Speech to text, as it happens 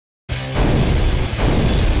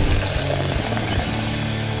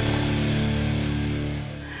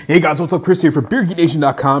Hey guys, what's up? Chris here for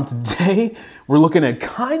BeerGeekNation.com. Today, we're looking at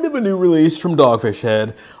kind of a new release from Dogfish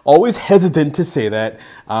Head. Always hesitant to say that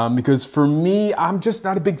because for me, I'm just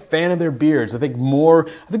not a big fan of their beers. I think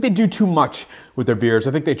they do too much with their beers.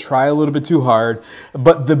 I think they try a little bit too hard.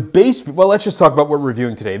 But the base, well, let's just talk about what we're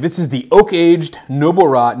reviewing today. This is the oak-aged Noble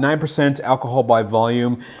Rot, 9% alcohol by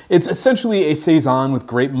volume. It's essentially a saison with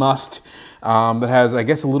grape must. That has, I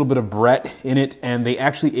guess, a little bit of Brett in it, and they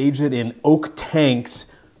actually aged it in oak tanks,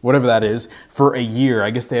 whatever that is, for a year. I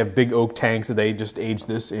guess they have big oak tanks that they just aged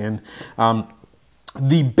this in.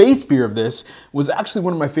 The base beer of this was actually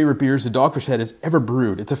one of my favorite beers that Dogfish Head has ever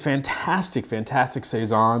brewed. It's a fantastic, fantastic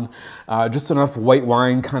saison. Just enough white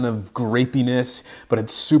wine kind of grapiness, but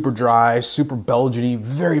it's super dry, super Belgian-y,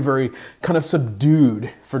 very, very kind of subdued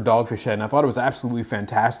for Dogfish Head, and I thought it was absolutely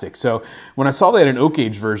fantastic. So when I saw they had an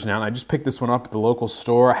oak-aged version out, and I just picked this one up at the local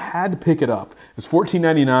store, I had to pick it up. It was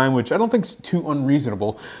 $14.99, which I don't think is too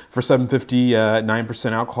unreasonable for $7.50,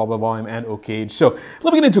 9% alcohol by volume, and oak-aged. So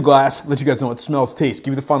let me get into a glass, let you guys know what it smells, taste,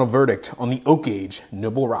 give you the final verdict on the oak-aged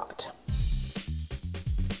Noble Rot.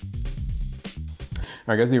 All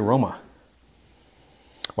right, guys, the aroma.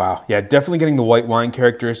 Wow, yeah, definitely getting the white wine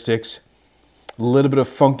characteristics. A little bit of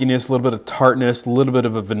funkiness, a little bit of tartness, a little bit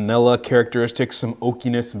of a vanilla characteristic, some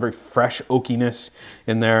oakiness, some very fresh oakiness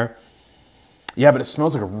in there. Yeah, but it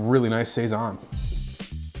smells like a really nice saison.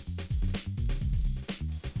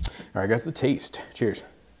 All right, guys, the taste. Cheers.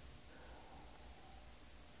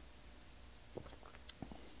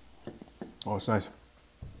 Oh, it's nice.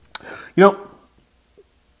 You know,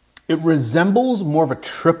 it resembles more of a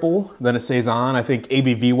triple than a saison. I think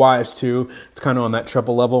ABV-wise, too, it's kind of on that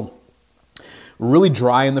triple level. Really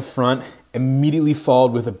dry in the front, immediately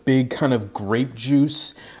followed with a big kind of grape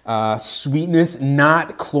juice sweetness,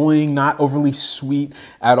 not cloying, not overly sweet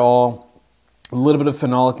at all. A little bit of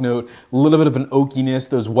phenolic note, a little bit of an oakiness,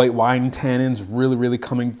 those white wine tannins really, really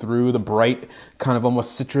coming through, the bright kind of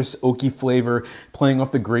almost citrus oaky flavor, playing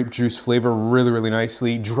off the grape juice flavor really, really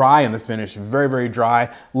nicely. Dry in the finish, very, very dry.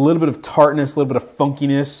 A little bit of tartness, a little bit of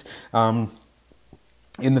funkiness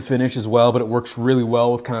in the finish as well, but it works really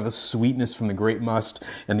well with kind of the sweetness from the grape must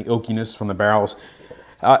and the oakiness from the barrels.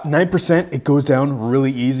 9%, it goes down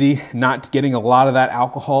really easy, not getting a lot of that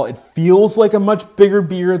alcohol. It feels like a much bigger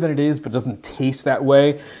beer than it is, but doesn't taste that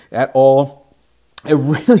way at all. It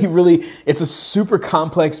really, it's a super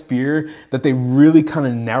complex beer that they really kind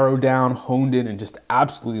of narrowed down, honed in, and just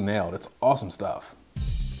absolutely nailed. It's awesome stuff.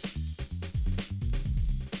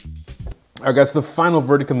 All right, guys, so the final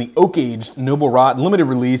verdict on the oak-aged Noble Rot, limited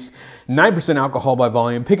release, 9% alcohol by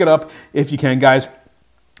volume. Pick it up if you can, guys.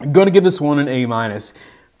 I'm going to give this one an A-.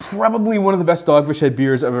 Probably one of the best Dogfish Head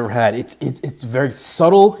beers I've ever had. It's very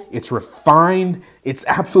subtle, it's refined, it's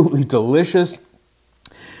absolutely delicious.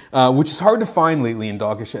 Which is hard to find lately in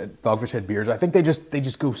Dogfish Head beers. I think they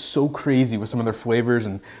just go so crazy with some of their flavors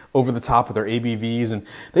and over the top with their ABVs, and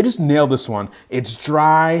they just nail this one. It's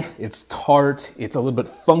dry, it's tart, it's a little bit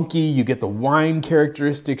funky. You get the wine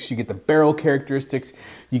characteristics, you get the barrel characteristics,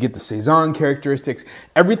 you get the saison characteristics.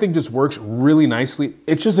 Everything just works really nicely.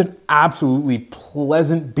 It's just an absolutely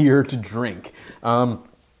pleasant beer to drink.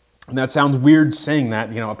 And that sounds weird saying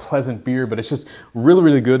that, you know, a pleasant beer, but it's just really,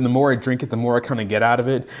 really good. And the more I drink it, the more I kind of get out of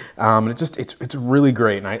it. And it's really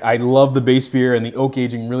great. And I love the base beer, and the oak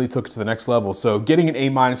aging really took it to the next level. So getting an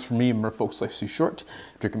A- for me, folks, life's too short.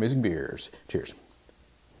 Drink amazing beers. Cheers.